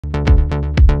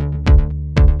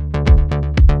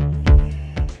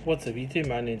What's up YouTube,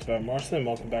 my name is Bob Morrison and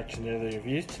welcome back to Daily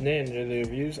Reviews. Today in Daily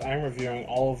Reviews, I'm reviewing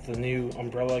all of the new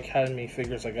Umbrella Academy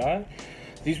figures I got.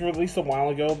 These were released a while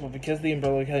ago, but because the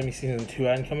Umbrella Academy Season 2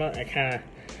 hadn't come out, I kind of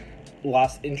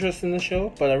lost interest in the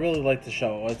show, but I really like the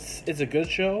show. It's a good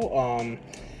show.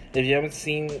 If you haven't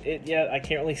seen it yet, I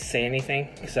can't really say anything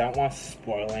because I don't want to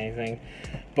spoil anything.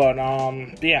 But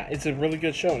yeah, it's a really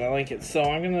good show and I like it. So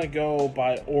I'm going to go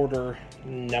by order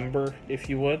number, if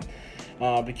you would.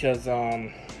 Because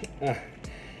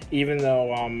even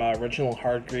though Allison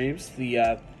Hargreeves,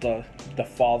 the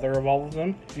father of all of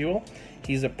them, if you will,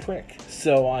 he's a prick.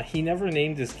 So he never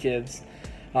named his kids,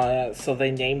 so they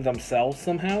named themselves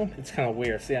somehow. It's kind of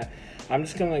weird. So yeah, I'm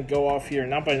just going to go off here,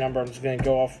 not by number, I'm just going to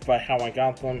go off by how I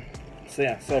got them. So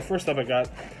yeah, so first up I got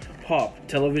Pop,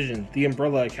 Television, The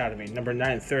Umbrella Academy, number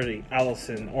 930,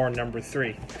 Allison, or number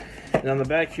 3. And on the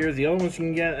back here, the other ones you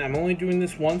can get, I'm only doing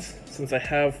this once since I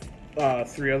have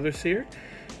 3 others here.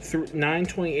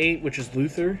 928, which is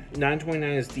Luther,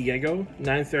 929 is Diego,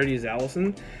 930 is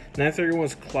Allison, 931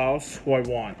 is Klaus, who I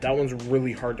want. That one's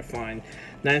really hard to find.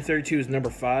 932 is number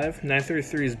 5,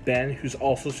 933 is Ben, who's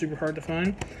also super hard to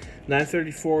find.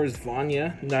 934 is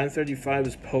Vanya, 935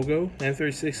 is Pogo,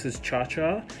 936 is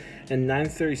Cha-Cha, and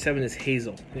 937 is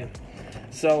Hazel. Yeah.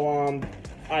 So,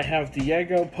 I have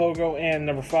Diego, Pogo, and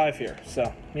number 5 here.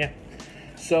 So, yeah.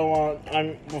 So,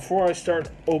 before I start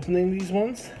opening these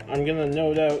ones, I'm going to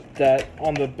note out that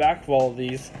on the back of all of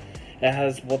these, it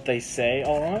has what they say a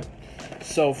lot.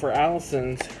 So, for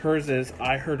Allison's, hers is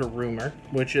I Heard a Rumor,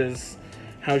 which is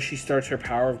how she starts her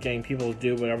power of getting people to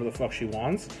do whatever the fuck she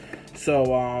wants. So,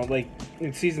 like,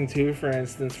 in Season 2, for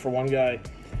instance, for one guy,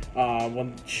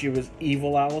 when she was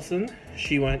evil Allison,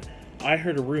 she went, I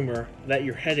heard a rumor that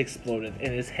your head exploded,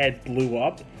 and his head blew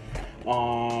up.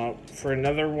 For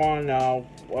another one,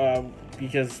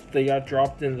 because they got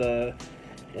dropped in the,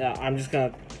 I'm just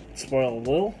gonna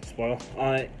spoil.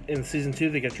 In Season 2,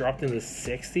 they get dropped in the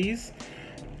 60s,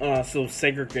 so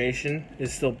segregation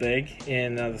is still big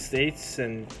in the States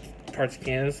and parts of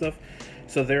Canada and stuff.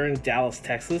 So they're in Dallas,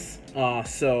 Texas.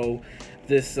 So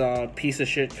this piece of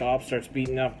shit cop starts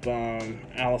beating up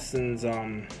Allison's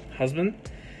husband.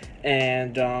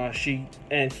 And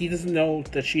he doesn't know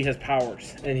that she has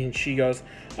powers, and she goes,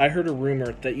 I heard a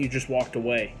rumor that you just walked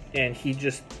away, and he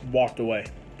just walked away.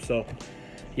 So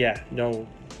yeah,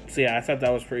 I thought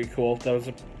that was pretty cool. That was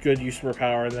a good use of her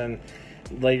power. And then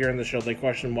later in the show they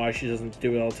question why she doesn't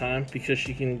do it all the time, because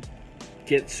she can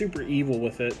get super evil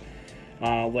with it.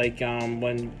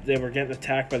 When they were getting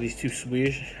attacked by these two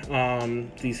Swedish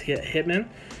these hitmen,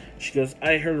 she goes,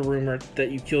 I heard a rumor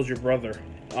that you killed your brother.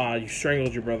 You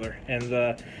strangled your brother, and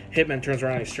the hitman turns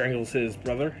around and he strangles his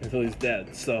brother until he's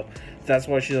dead. So that's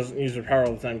why she doesn't use her power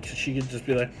all the time, because she could just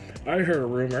be like, I heard a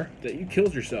rumor that you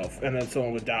killed yourself, and then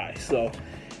someone would die. So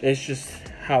it's just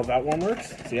how that one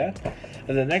works. So yeah.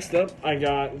 And then next up, I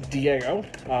got Diego,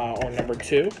 or number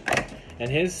 2,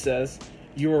 and his says,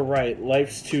 you were right,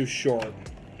 life's too short.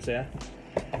 So yeah.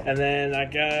 And then I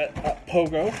got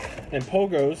Pogo, and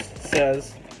Pogo's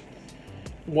says,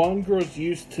 one grows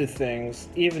used to things,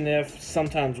 even if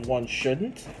sometimes one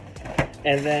shouldn't.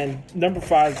 And then number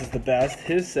 5 is the best.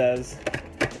 His says,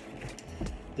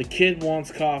 the kid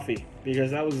wants coffee, because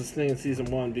that was his thing in Season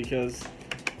 1, because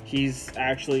he's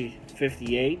actually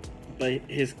 58, but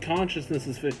his consciousness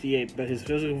is 58, but his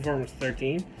physical form is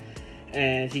 13.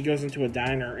 And he goes into a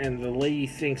diner, and the lady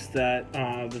thinks that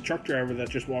the truck driver that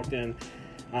just walked in,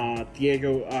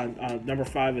 Diego, number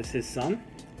 5 is his son.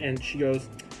 And she goes,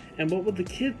 and what would the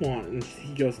kid want? And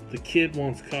he goes, the kid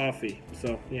wants coffee.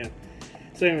 So, yeah.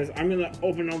 So anyways, I'm going to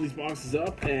open all these boxes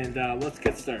up, and let's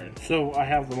get started. So, I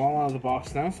have them all out of the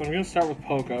box now. So, I'm going to start with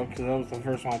Pogo, because that was the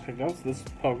first one I picked up. So, this is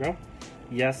Pogo.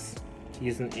 Yes,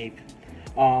 he's an ape.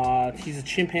 He's a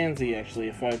chimpanzee, actually,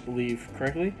 if I believe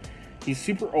correctly. He's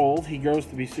super old. He grows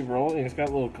to be super old, and he's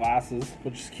got little glasses,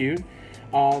 which is cute.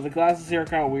 The glasses here are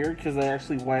kind of weird, because they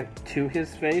actually went to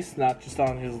his face, not just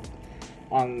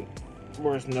on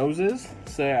where his nose is.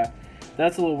 So yeah,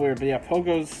 that's a little weird. But yeah,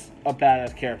 Pogo's a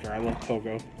badass character. I love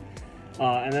Pogo.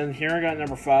 And then here I got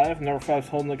number 5. Number 5's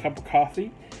holding a cup of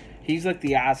coffee. He's like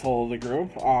the asshole of the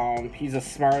group. He's a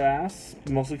smart ass,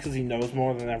 mostly because he knows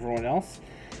more than everyone else.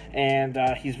 And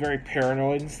he's very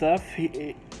paranoid and stuff.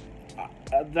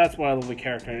 That's why I love the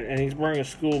character. And he's wearing a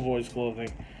schoolboy's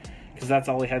clothing, because that's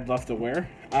all he had left to wear.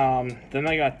 Then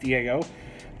I got Diego.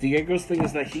 Diego's thing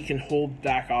is that he can hold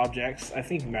back objects, I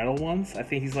think metal ones. I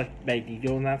think he's like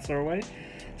Magneto in that sort of way.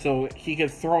 So he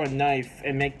could throw a knife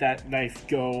and make that knife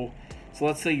go. So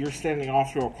let's say you're standing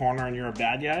off to a corner and you're a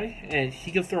bad guy, and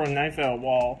he could throw a knife at a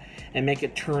wall and make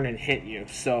it turn and hit you.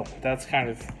 So that's kind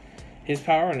of his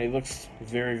power, and he looks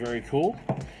very, very cool.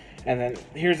 And then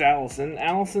here's Allison.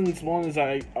 Allison's one is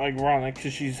ironic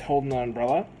because she's holding an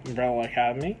Umbrella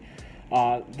Academy.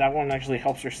 That one actually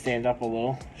helps her stand up a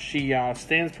little. She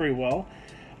stands pretty well.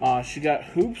 She got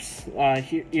hoops,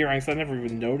 earrings. I never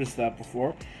even noticed that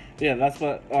before. Yeah, that's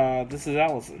what, this is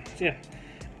Allison. So yeah,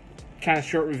 kind of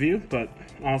short review, but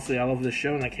honestly, I love this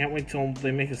show, and I can't wait till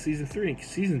they make a season 3.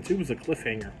 Season 2 was a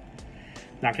cliffhanger.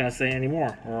 Not gonna say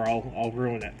anymore, or I'll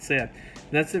ruin it. So yeah,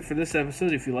 that's it for this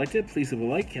episode. If you liked it, please leave a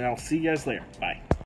like, and I'll see you guys later. Bye.